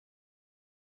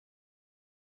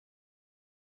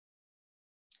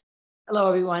Hello,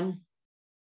 everyone.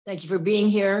 Thank you for being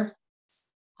here.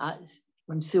 I'm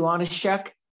sue.oneschuk,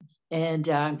 and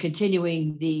I'm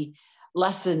continuing the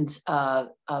lessons of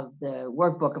the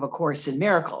workbook of A Course in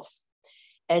Miracles.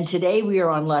 And today we are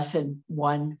on lesson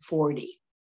 140.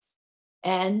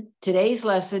 And today's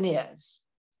lesson is,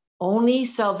 only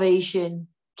salvation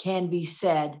can be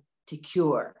said to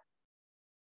cure.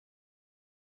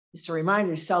 Just a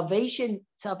reminder, salvation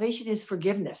is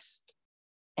forgiveness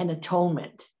and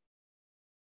atonement.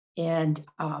 And,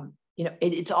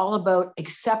 it's all about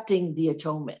accepting the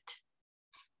atonement.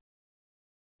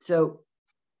 So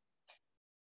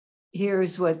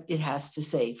here's what it has to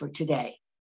say for today.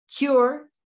 Cure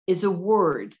is a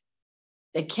word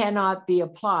that cannot be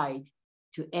applied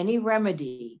to any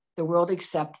remedy the world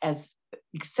accepts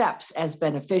as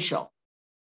beneficial.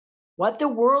 What the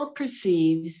world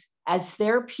perceives as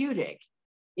therapeutic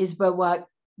is but what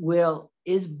will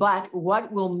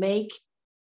make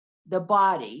the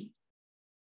body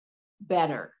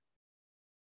better.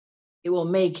 It will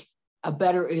make a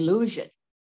better illusion.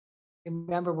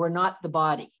 Remember, we're not the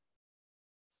body.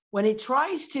 When it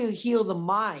tries to heal the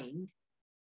mind,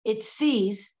 it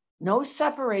sees no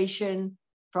separation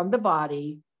from the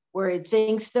body where it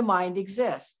thinks the mind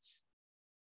exists.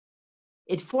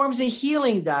 It forms a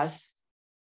healing, thus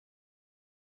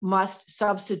must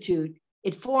substitute.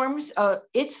 Its forms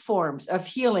of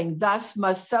healing thus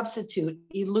must substitute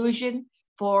illusion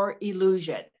for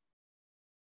illusion.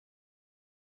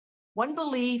 One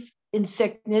belief in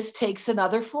sickness takes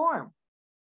another form.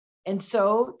 And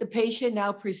so the patient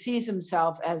now perceives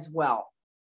himself as well.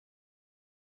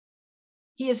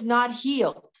 He is not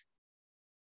healed.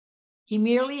 He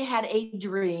merely had a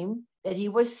dream that he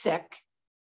was sick,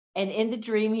 and in the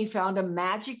dream he found a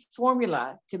magic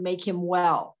formula to make him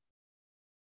well.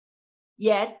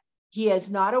 Yet he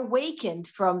has not awakened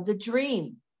from the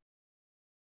dream.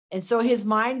 And so his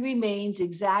mind remains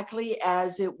exactly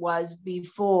as it was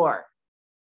before.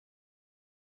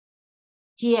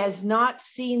 He has not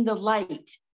seen the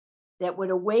light that would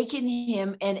awaken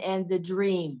him and end the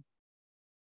dream.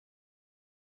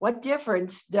 What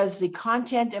difference does the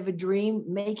content of a dream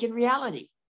make in reality?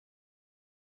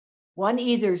 One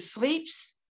either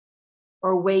sleeps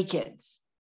or wakens,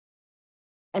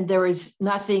 and there is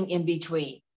nothing in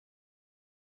between.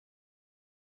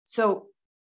 So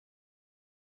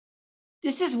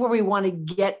this is where we want to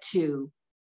get to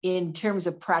in terms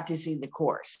of practicing the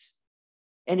course.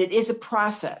 And it is a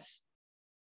process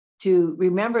to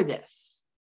remember this.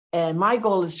 And my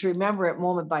goal is to remember it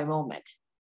moment by moment.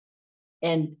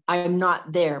 And I'm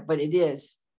not there, but it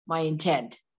is my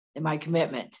intent and my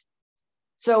commitment.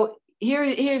 So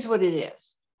here's what it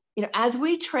is. As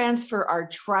we transfer our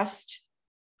trust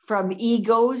from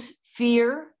ego's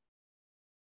fear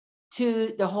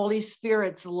to the Holy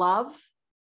Spirit's love,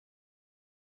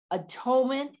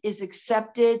 atonement is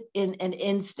accepted in an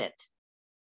instant.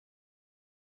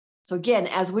 So again,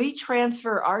 as we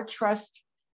transfer our trust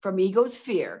from ego's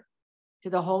fear to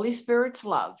the Holy Spirit's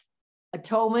love,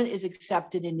 atonement is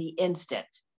accepted in the instant.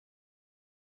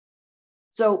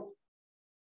 So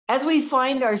as we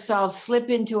find ourselves slip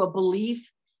into a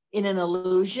belief in an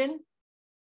illusion,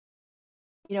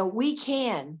 we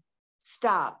can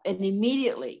stop and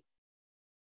immediately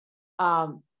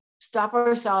stop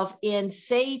ourselves and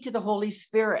say to the Holy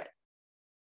Spirit,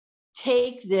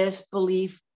 take this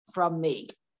belief from me.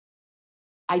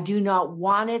 I do not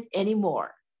want it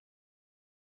anymore.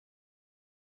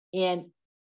 And,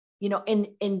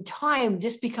 in time,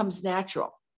 this becomes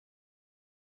natural.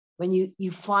 When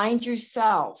you find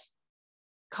yourself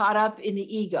caught up in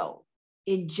the ego,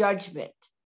 in judgment,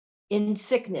 in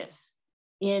sickness,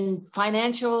 in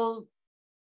financial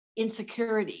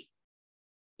insecurity,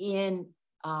 in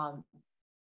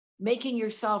making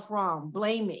yourself wrong,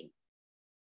 blaming,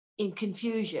 in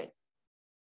confusion.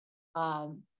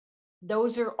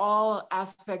 Those are all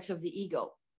aspects of the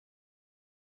ego.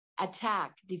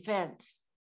 Attack, defense.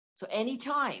 So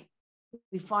anytime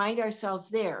we find ourselves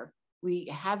there, we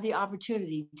have the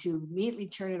opportunity to immediately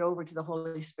turn it over to the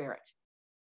Holy Spirit.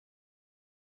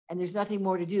 And there's nothing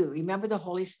more to do. Remember, the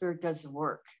Holy Spirit does the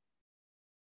work.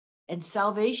 And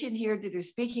salvation here that they're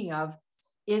speaking of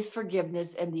is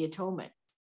forgiveness and the atonement.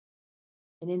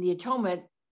 And in the atonement,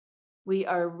 we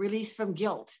are released from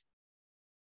guilt.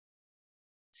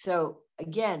 So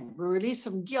again, we're released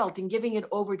from guilt and giving it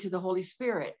over to the Holy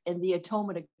Spirit, and the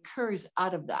atonement occurs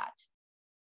out of that.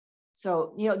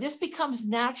 So, this becomes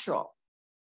natural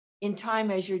in time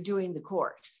as you're doing the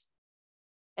course.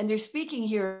 And they're speaking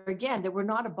here again that we're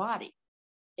not a body.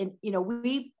 And,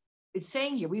 it's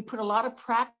saying here, we put a lot of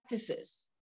practices.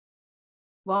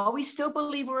 While we still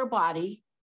believe we're a body,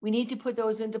 we need to put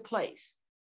those into place.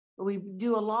 But we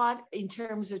do a lot in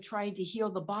terms of trying to heal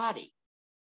the body.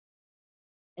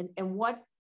 And what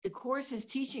the Course is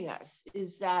teaching us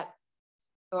is that,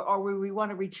 or we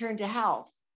want to return to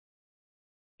health,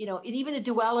 you know, and even the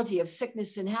duality of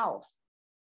sickness and health.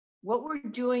 What we're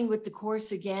doing with the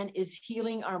Course again is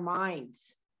healing our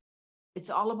minds. It's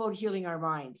all about healing our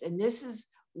minds. And this is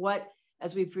what,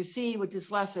 as we proceed with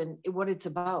this lesson, what it's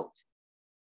about.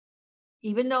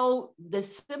 Even though the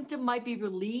symptom might be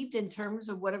relieved in terms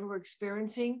of whatever we're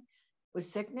experiencing with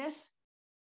sickness,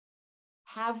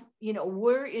 you know,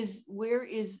 where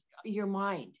is your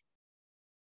mind?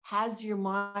 Has your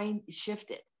mind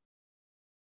shifted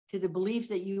to the belief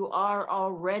that you are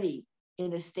already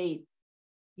in a state,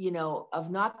 you know,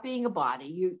 of not being a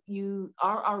body? You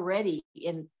are already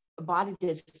in a body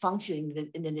that's functioning,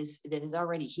 that is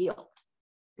already healed.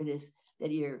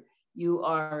 That you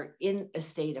are in a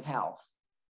state of health.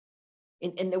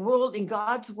 In the world, in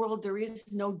God's world, there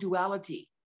is no duality.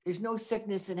 There's no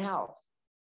sickness and health.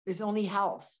 There's only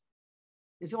health.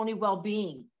 There's only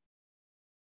well-being.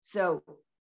 So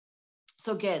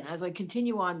again, as I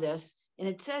continue on this, and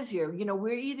it says here, you know,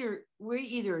 we're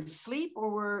either asleep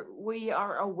or we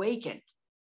are awakened.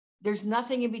 There's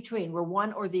nothing in between. We're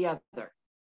one or the other.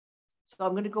 So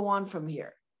I'm going to go on from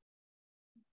here.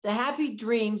 The happy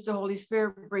dreams the Holy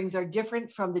Spirit brings are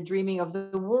different from the dreaming of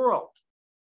the world,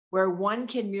 where one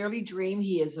can merely dream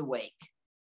he is awake.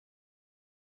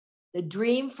 The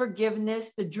dreams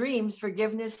forgiveness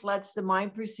lets the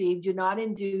mind perceive do not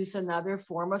induce another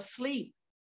form of sleep,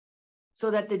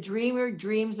 so that the dreamer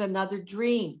dreams another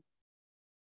dream.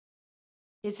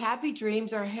 His happy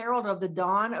dreams are herald of the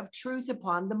dawn of truth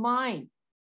upon the mind.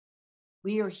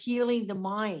 We are healing the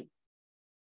mind.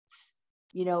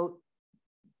 You know,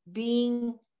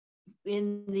 being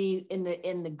in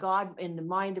the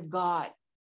mind of God.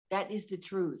 That is the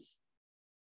truth.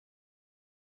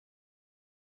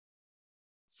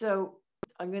 So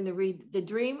I'm going to read the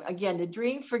dream again. The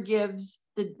dreams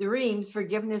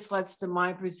forgiveness lets the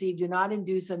mind perceive do not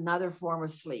induce another form of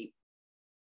sleep,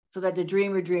 so that the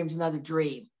dreamer dreams another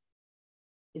dream.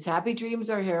 His happy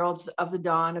dreams are heralds of the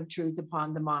dawn of truth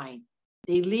upon the mind.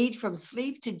 They lead from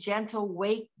sleep to gentle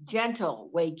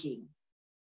waking,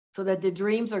 so that the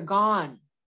dreams are gone,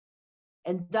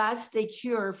 and thus they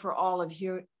cure for all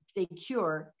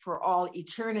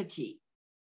eternity.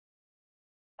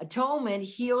 Atonement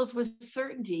heals with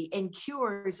certainty and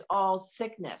cures all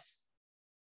sickness.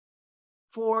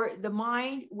 For the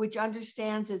mind, which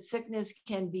understands that sickness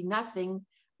can be nothing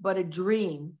but a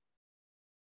dream,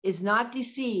 is not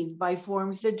deceived by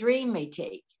forms the dream may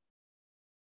take.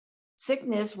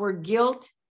 Sickness, where guilt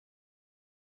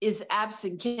is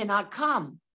absent, cannot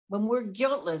come. When we're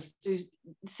guiltless,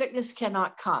 sickness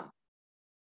cannot come.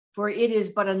 For it is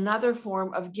but another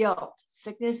form of guilt.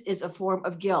 Sickness is a form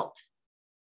of guilt.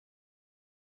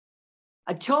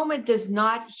 Atonement does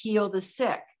not heal the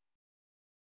sick,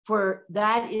 for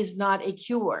that is not a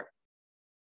cure.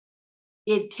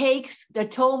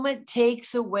 Atonement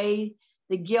takes away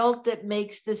the guilt that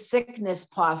makes the sickness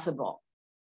possible.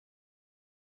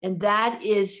 And that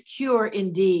is cure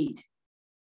indeed.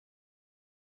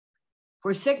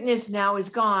 For sickness now is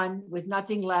gone, with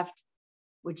nothing left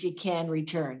which it can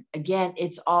return. Again,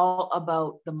 it's all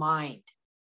about the mind.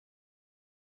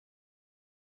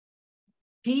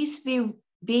 Peace be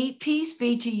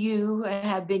to you who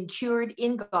have been cured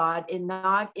in God and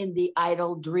not in the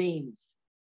idle dreams.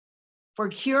 For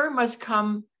cure must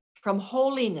come from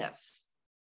holiness,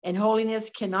 and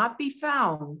holiness cannot be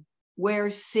found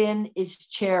where sin is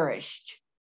cherished.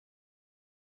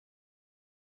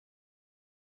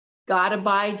 God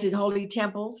abides in holy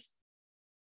temples.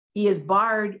 He is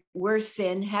barred where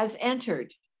sin has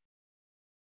entered.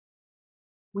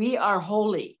 We are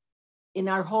holy. In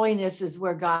our holiness is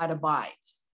where God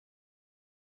abides.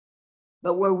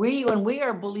 But when we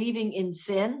are believing in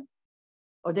sin,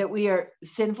 or that we are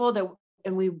sinful,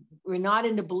 and we're not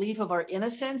in the belief of our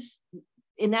innocence,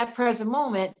 in that present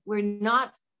moment, we're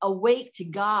not awake to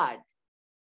God.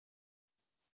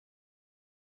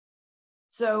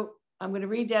 So I'm going to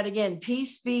read that again.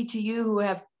 Peace be to you who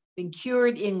have been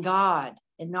cured in God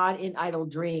and not in idle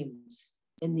dreams,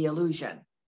 in the illusion.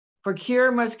 For cure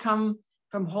must come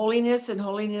from holiness, and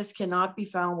holiness cannot be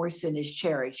found where sin is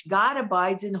cherished. God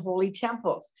abides in holy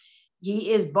temples.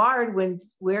 He is barred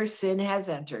where sin has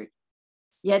entered.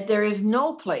 Yet there is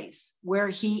no place where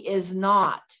he is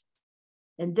not.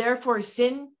 And therefore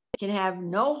sin can have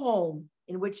no home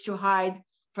in which to hide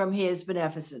from his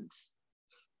beneficence.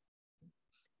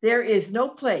 There is no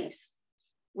place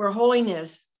where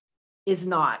holiness is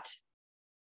not,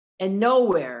 and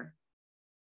nowhere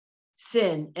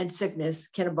sin and sickness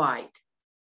can abide.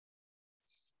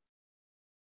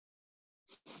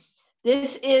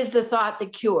 This is the thought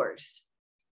that cures.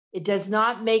 It does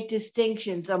not make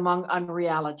distinctions among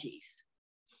unrealities,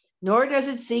 nor does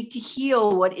it seek to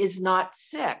heal what is not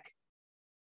sick,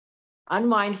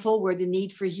 unmindful where the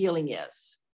need for healing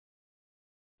is.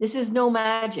 This is no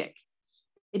magic.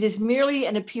 It is merely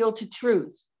an appeal to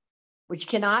truth, which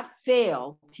cannot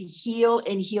fail to heal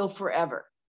and heal forever.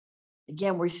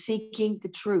 Again, we're seeking the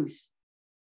truth.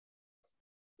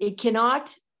 It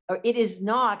is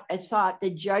not a thought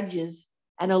that judges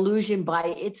an illusion by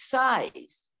its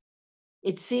size,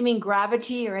 its seeming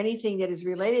gravity, or anything that is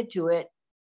related to it,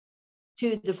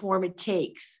 to the form it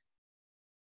takes.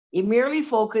 It merely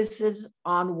focuses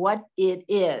on what it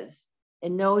is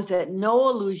and knows that no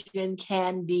illusion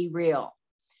can be real.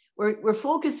 We're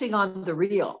focusing on the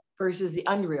real versus the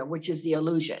unreal, which is the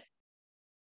illusion.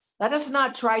 Let us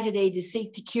not try today to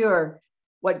seek to cure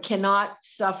what cannot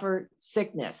suffer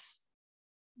sickness.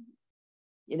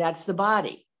 And that's the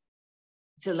body.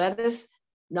 So let us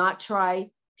not try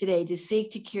today to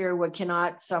seek to cure what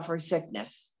cannot suffer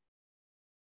sickness.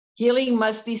 Healing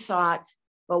must be sought,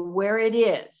 but where it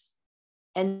is,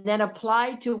 and then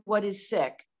applied to what is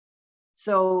sick,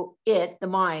 so it, the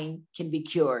mind, can be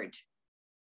cured.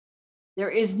 There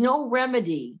is no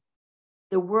remedy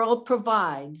the world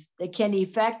provides that can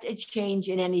effect a change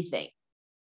in anything.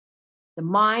 The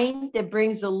mind that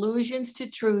brings illusions to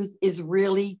truth is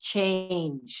really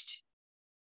changed.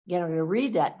 Again, I'm going to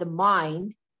read that. The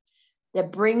mind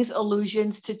that brings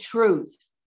illusions to truth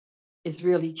is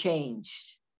really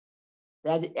changed.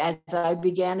 That, as I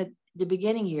began at the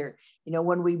beginning here,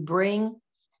 when we bring,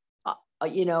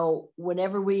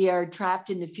 whenever we are trapped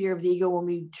in the fear of the ego, when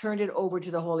we turn it over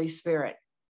to the Holy Spirit,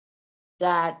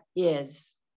 that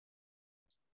is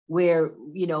where,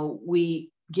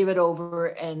 we give it over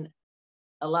and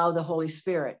allow the Holy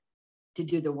Spirit to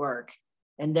do the work.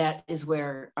 And that is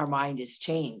where our mind is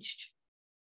changed.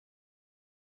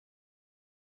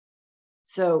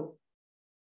 So,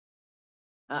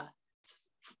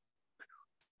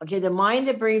 okay, the mind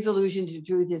that brings illusion to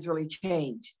truth is really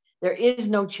changed. There is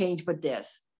no change but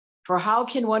this. For how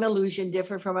can one illusion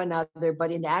differ from another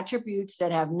but in attributes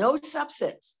that have no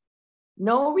substance,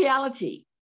 no reality,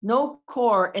 no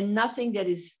core, and nothing that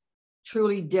is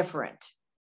truly different?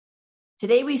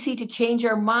 Today we seek to change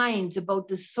our minds about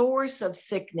the source of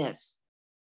sickness,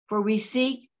 for we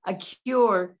seek a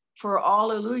cure for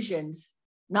all illusions,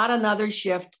 not another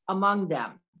shift among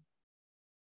them.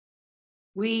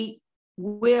 We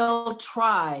will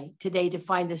try today to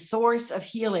find the source of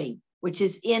healing, which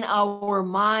is in our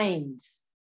minds,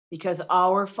 because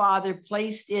our Father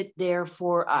placed it there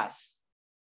for us.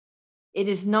 It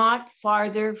is not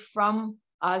farther from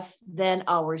us than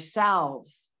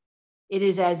ourselves. It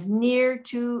is as near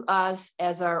to us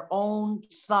as our own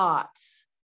thoughts.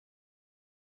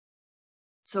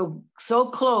 So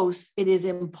close, it is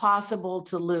impossible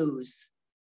to lose.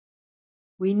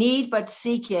 We need but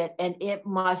seek it, and it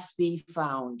must be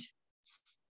found.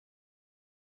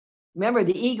 Remember,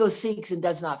 the ego seeks and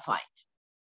does not find.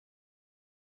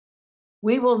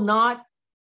 We will not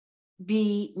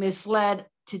be misled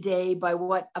today by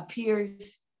what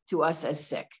appears to us as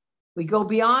sick. We go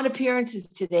beyond appearances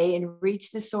today and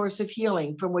reach the source of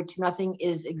healing from which nothing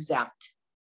is exempt.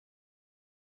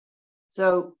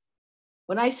 So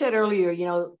when I said earlier,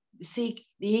 the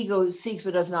ego seeks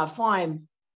but does not find,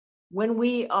 when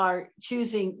we are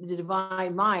choosing the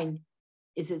divine mind,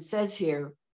 as it says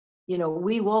here,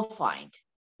 we will find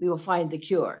the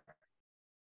cure.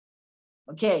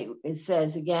 Okay, it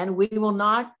says again, we will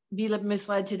not be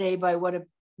misled today by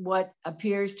what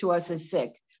appears to us as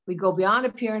sick. We go beyond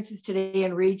appearances today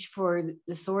and reach for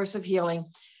the source of healing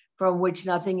from which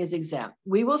nothing is exempt.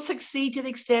 We will succeed to the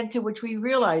extent to which we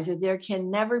realize that there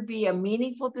can never be a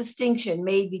meaningful distinction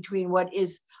made between what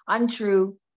is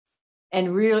untrue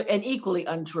and real and equally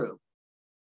untrue.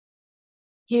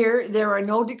 Here, there are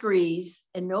no degrees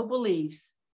and no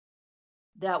beliefs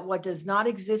that what does not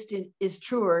exist is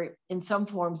truer in some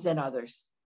forms than others.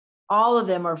 All of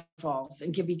them are false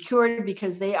and can be cured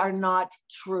because they are not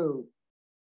true.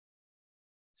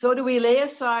 So do we lay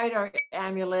aside our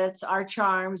amulets, our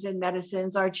charms and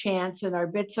medicines, our chants and our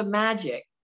bits of magic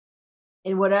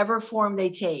in whatever form they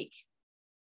take.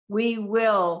 We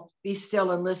will be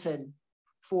still and listen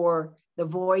for the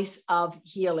voice of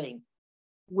healing,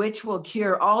 which will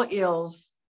cure all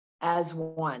ills as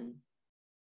one,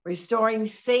 restoring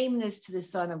sameness to the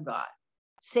Son of God,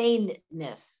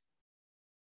 saneness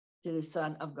to the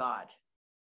Son of God.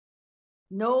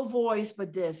 No voice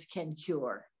but this can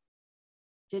cure.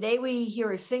 Today we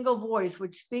hear a single voice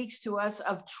which speaks to us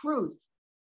of truth,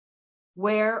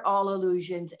 where all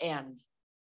illusions end,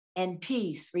 and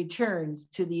peace returns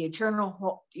to the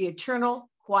eternal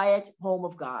quiet home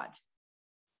of God.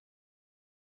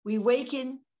 We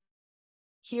waken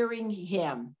hearing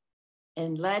him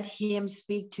and let him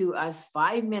speak to us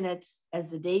 5 minutes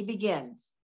as the day begins,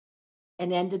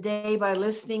 and end the day by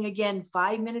listening again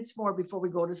 5 minutes more before we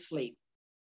go to sleep.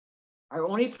 Our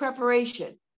only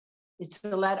preparation is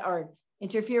to let our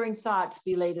interfering thoughts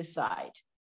be laid aside,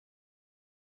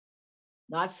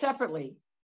 not separately,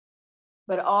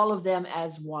 but all of them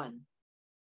as one.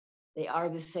 They are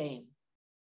the same.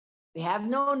 We have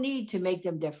no need to make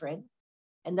them different,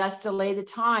 and thus delay the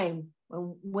time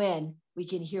when we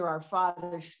can hear our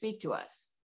Father speak to us.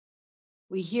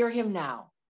 We hear him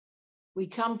now. We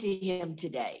come to him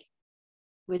today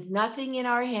with nothing in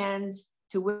our hands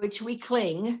to which we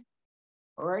cling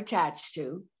or are attached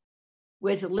to.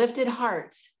 With lifted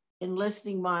hearts and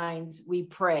listening minds, we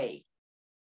pray.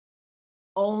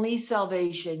 Only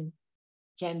salvation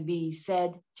can be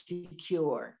said to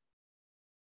cure.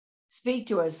 Speak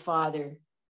to us, Father,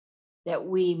 that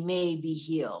we may be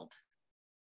healed.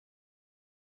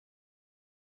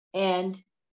 And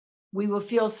we will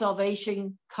feel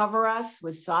salvation cover us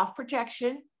with soft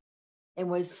protection and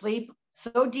with sleep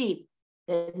so deep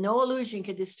that no illusion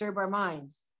can disturb our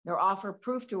minds, nor offer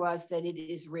proof to us that it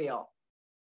is real.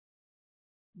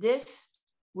 This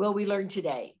will we learn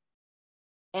today.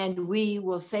 And we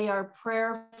will say our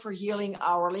prayer for healing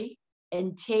hourly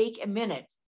and take a minute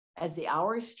as the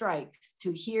hour strikes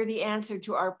to hear the answer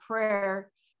to our prayer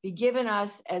be given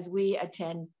us as we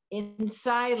attend in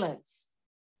silence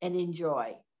and in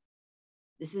joy.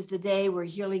 This is the day where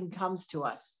healing comes to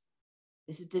us.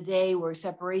 This is the day where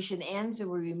separation ends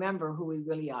and we remember who we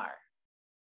really are.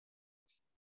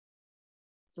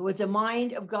 So with the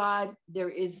mind of God, there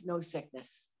is no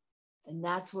sickness. And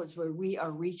that's where we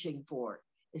are reaching for,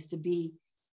 is to be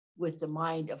with the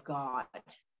mind of God.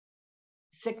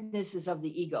 Sickness is of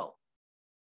the ego.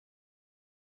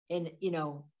 And,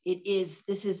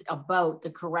 this is about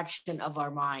the correction of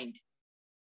our mind,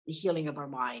 the healing of our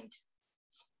mind.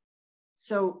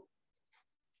 So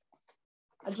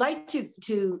I'd like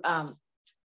to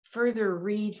further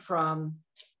read from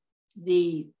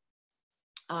the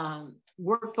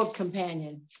Workbook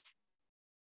Companion.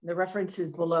 The reference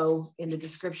is below in the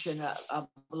description of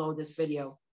below this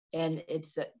video. And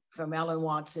it's from Ellen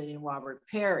Watson and Robert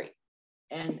Perry.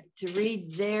 And to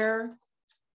read their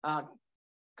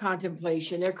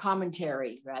contemplation, their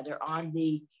commentary rather on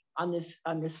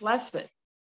this lesson.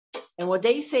 And what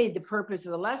they say the purpose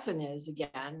of the lesson is,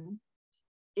 again,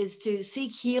 is to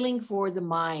seek healing for the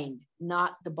mind,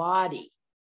 not the body.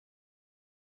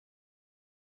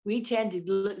 We tend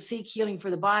to seek healing for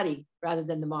the body rather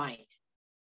than the mind.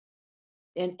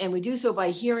 And we do so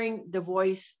by hearing the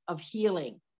voice of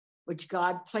healing, which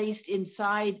God placed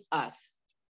inside us,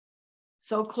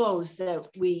 so close that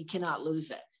we cannot lose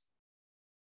it.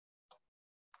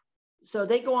 So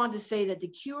they go on to say that the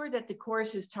cure that the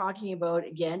Course is talking about,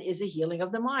 again, is a healing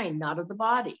of the mind, not of the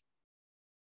body.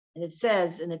 And it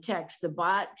says in the text,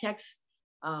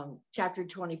 chapter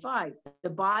 25, the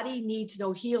body needs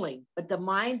no healing, but the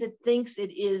mind that thinks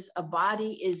it is a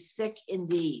body is sick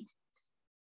indeed.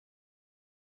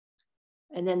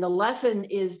 And then the lesson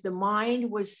is the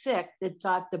mind was sick that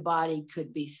thought the body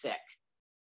could be sick.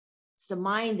 It's the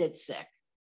mind that's sick.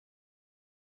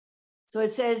 So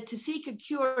it says to seek a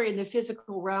cure in the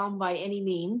physical realm by any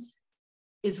means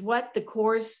is what the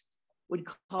Course would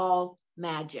call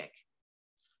magic.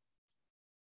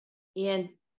 And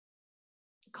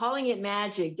calling it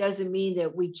magic doesn't mean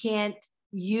that we can't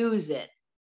use it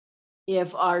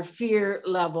if our fear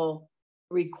level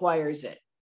requires it.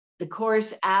 The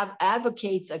Course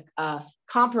advocates a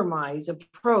compromise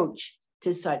approach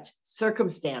to such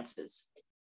circumstances.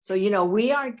 So,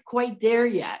 we aren't quite there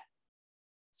yet.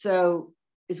 So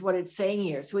is what it's saying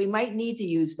here. So we might need to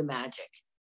use the magic.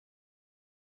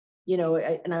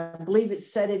 And I believe it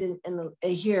said it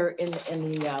here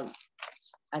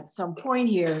at some point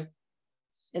here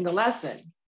in the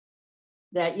lesson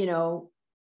that,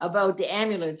 about the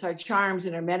amulets, our charms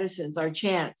and our medicines, our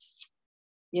chants,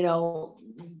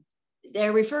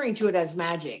 they're referring to it as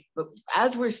magic. But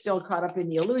as we're still caught up in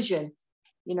the illusion,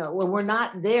 when we're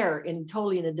not there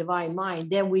totally in the divine mind,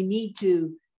 then we need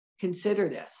to consider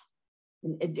this.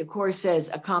 And it, of course, says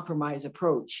a compromise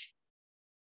approach.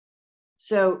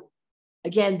 So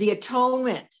again, the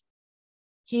atonement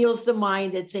heals the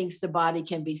mind that thinks the body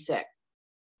can be sick.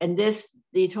 And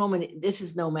the atonement, this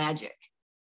is no magic.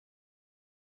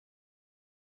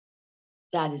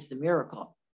 That is the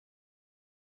miracle.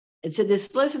 And so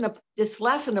this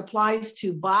lesson applies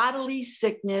to bodily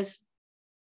sickness,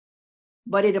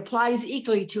 but it applies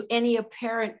equally to any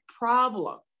apparent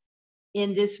problem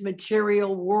in this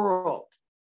material world.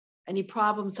 Any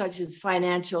problems such as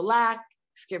financial lack,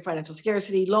 financial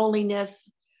scarcity,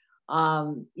 loneliness,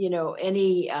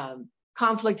 any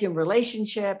conflict in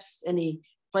relationships, any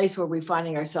place where we're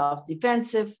finding ourselves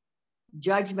defensive,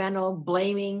 judgmental,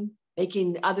 blaming,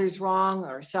 making others wrong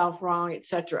or self wrong,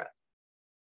 etc.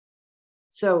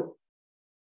 So,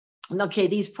 okay,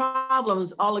 these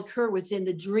problems all occur within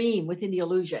the dream, within the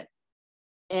illusion.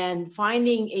 And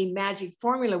finding a magic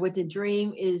formula with the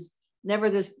dream is never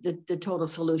the total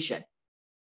solution.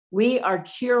 We are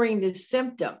curing the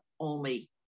symptom only,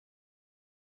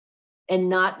 and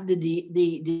not the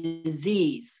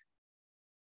disease.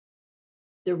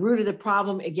 The root of the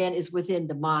problem, again, is within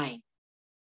the mind.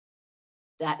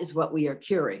 That is what we are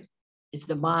curing, is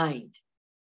the mind.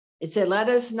 It said, let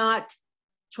us not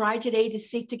try today to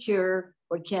seek to cure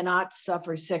what cannot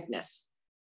suffer sickness.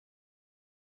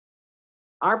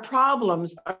 Our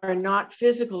problems are not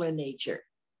physical in nature.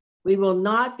 We will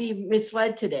not be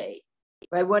misled today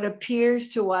by what appears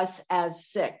to us as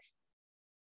sick.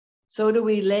 So do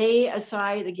we lay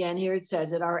aside, again, here it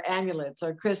says it, our amulets,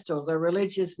 our crystals, our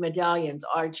religious medallions,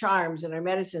 our charms and our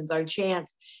medicines, our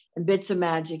chants and bits of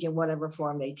magic in whatever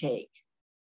form they take.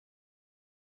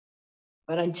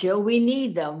 But until we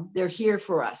need them, they're here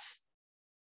for us.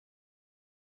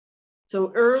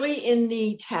 So early in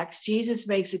the text, Jesus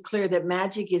makes it clear that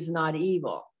magic is not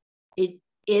evil.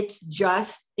 It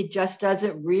just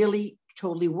doesn't really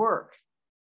totally work.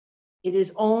 It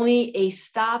is only a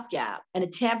stopgap, an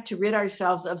attempt to rid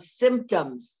ourselves of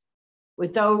symptoms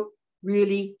without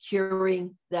really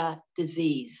curing the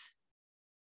disease.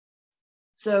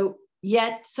 So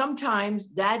yet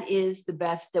sometimes that is the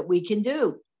best that we can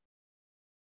do.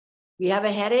 We have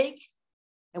a headache,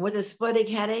 and with a splitting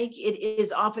headache, it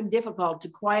is often difficult to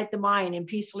quiet the mind and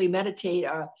peacefully meditate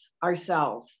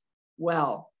ourselves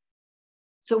well.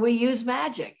 So we use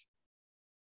magic.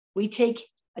 We take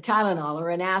a Tylenol or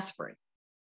an aspirin.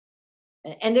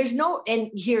 And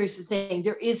here's the thing,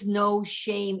 there is no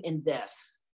shame in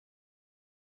this.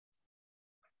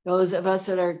 Those of us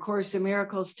that are Course in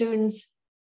Miracles students,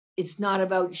 it's not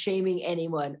about shaming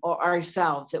anyone or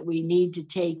ourselves that we need to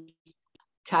take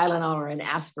Tylenol or an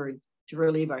aspirin to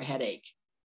relieve our headache.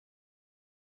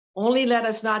 Only let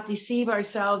us not deceive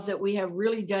ourselves that we have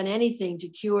really done anything to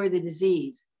cure the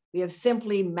disease. We have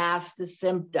simply masked the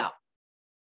symptom.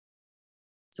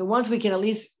 So once we can at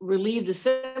least relieve the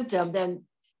symptom, then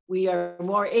we are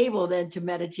more able then to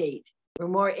meditate. We're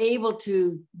more able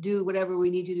to do whatever we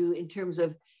need to do in terms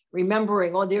of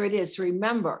remembering. Oh, there it is, to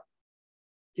remember,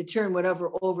 to turn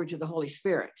whatever over to the Holy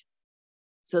Spirit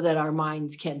so that our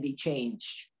minds can be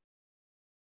changed.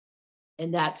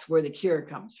 And that's where the cure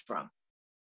comes from.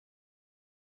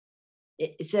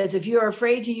 It says, if you are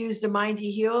afraid to use the mind to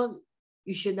heal,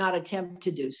 you should not attempt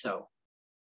to do so.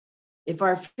 If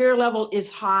our fear level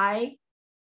is high,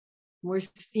 we're,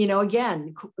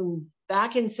 again,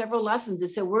 back in several lessons, it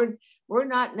said we're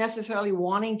not necessarily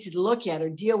wanting to look at or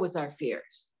deal with our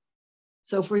fears.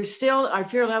 So if our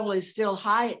fear level is still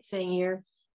high, it's saying here,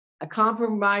 a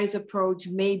compromise approach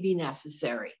may be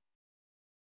necessary.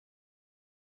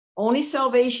 Only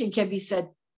salvation can be said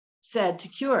to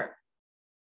cure.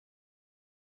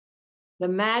 The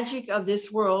magic of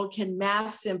this world can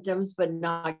mask symptoms, but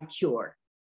not cure.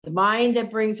 The mind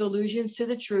that brings illusions to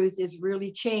the truth is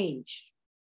really changed.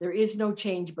 There is no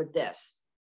change but this.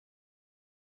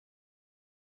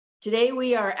 Today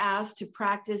we are asked to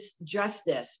practice just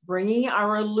this, bringing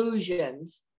our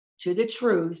illusions to the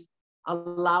truth,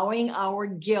 allowing our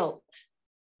guilt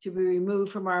to be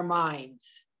removed from our minds.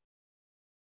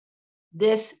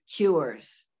 This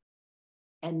cures,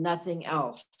 and nothing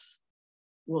else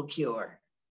will cure.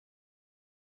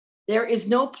 There is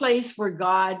no place where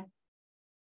God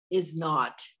is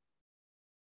not,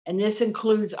 and this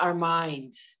includes our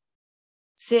minds.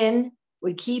 Sin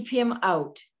would keep him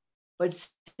out, but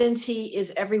since he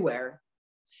is everywhere,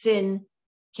 sin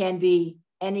can be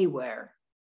anywhere.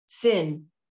 Sin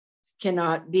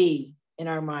cannot be in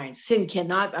our minds. Sin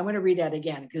cannot, I'm going to read that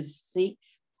again, because see,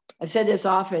 I've said this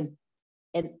often,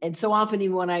 and so often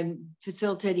even when I'm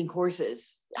facilitating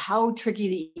courses, how tricky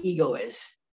the ego is.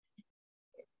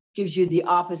 Gives you the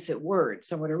opposite word.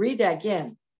 So I'm going to read that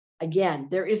again. Again,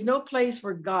 there is no place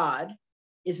where God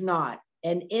is not,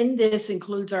 and in this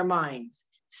includes our minds.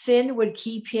 Sin would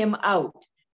keep him out,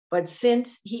 but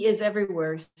since he is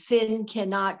everywhere, sin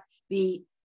cannot be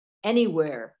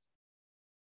anywhere.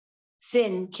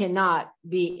 Sin cannot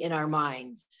be in our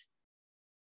minds.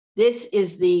 This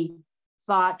is the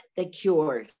thought that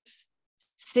cures.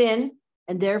 Sin,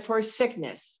 and therefore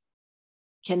sickness,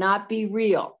 cannot be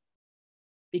real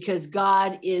because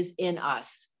God is in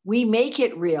us. We make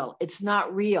it real. It's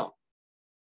not real.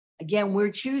 Again,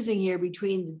 we're choosing here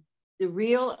between the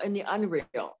real and the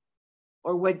unreal,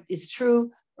 or what is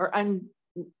true or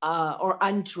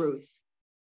untruth.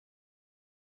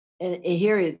 And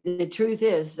here, the truth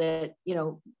is that,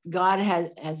 God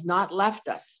has not left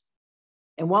us.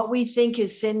 And what we think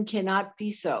is sin cannot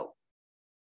be so.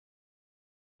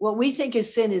 What we think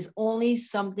is sin is only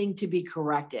something to be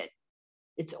corrected.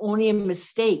 It's only a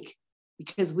mistake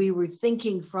because we were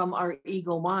thinking from our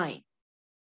ego mind.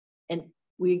 And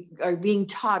we are being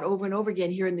taught over and over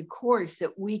again here in the course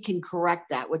that we can correct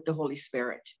that with the Holy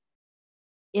Spirit.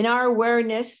 In our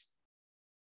awareness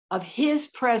of His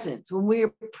presence, when we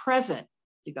are present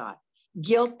to God,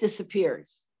 guilt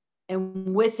disappears.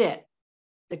 And with it,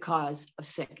 the cause of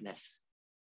sickness.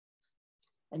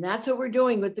 And that's what we're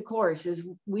doing with the course, is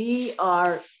we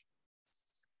are,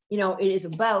 it is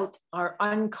about our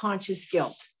unconscious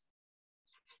guilt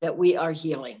that we are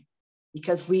healing,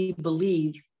 because we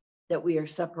believe that we are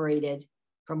separated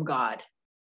from God.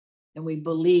 And we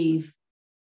believe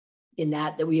in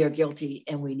that we are guilty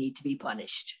and we need to be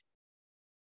punished.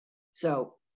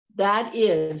 So that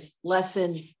is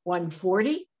lesson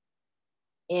 140.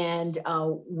 And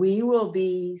we will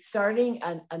be starting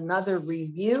another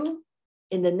review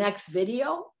in the next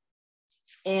video.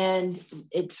 And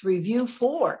it's review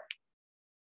 4.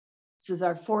 This is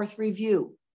our 4th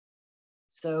review.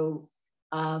 So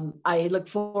I look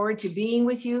forward to being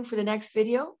with you for the next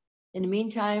video. In the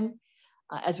meantime,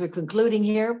 as we're concluding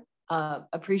here,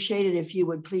 appreciate it if you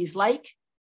would please like,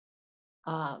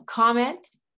 comment,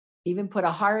 even put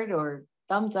a heart or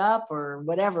thumbs up or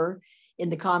whatever in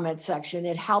the comment section.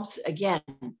 It helps, again,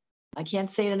 I can't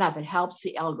say it enough, it helps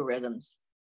the algorithms.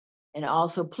 And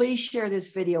also please share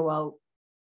this video out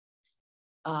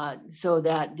so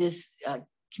that this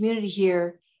community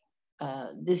here,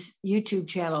 this YouTube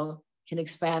channel can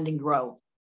expand and grow.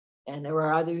 And there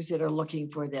are others that are looking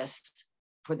for this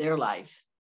for their lives,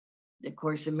 the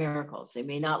Course in Miracles. They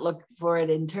may not look for it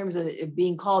in terms of it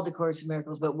being called the Course in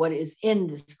Miracles, but what is in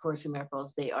this Course in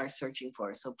Miracles, they are searching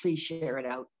for. So please share it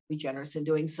out. Be generous in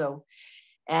doing so.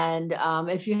 And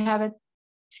if you haven't,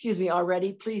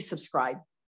 already, please subscribe.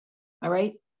 All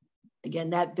right.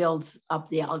 Again, that builds up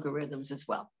the algorithms as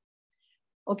well.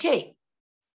 Okay.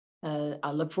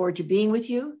 I look forward to being with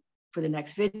you for the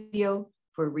next video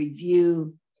for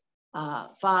review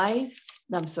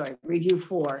review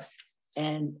 4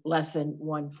 and lesson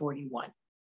 141.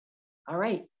 All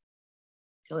right.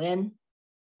 Till then,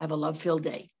 have a love-filled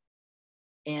day.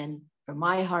 And from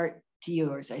my heart to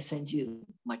yours, I send you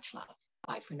much love.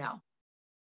 Bye for now.